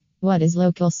What is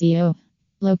local SEO?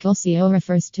 Local SEO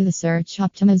refers to the search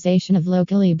optimization of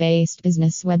locally based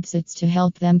business websites to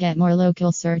help them get more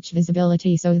local search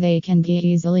visibility so they can be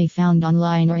easily found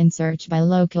online or in search by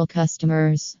local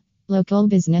customers. Local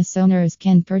business owners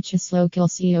can purchase local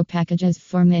SEO packages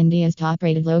from India's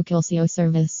top-rated local SEO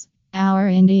service. Our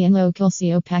Indian local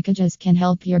SEO packages can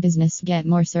help your business get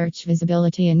more search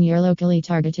visibility in your locally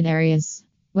targeted areas.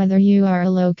 Whether you are a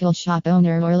local shop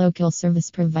owner or local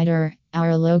service provider,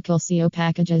 our local SEO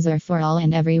packages are for all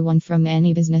and everyone from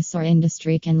any business or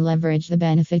industry can leverage the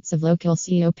benefits of local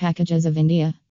SEO packages of India.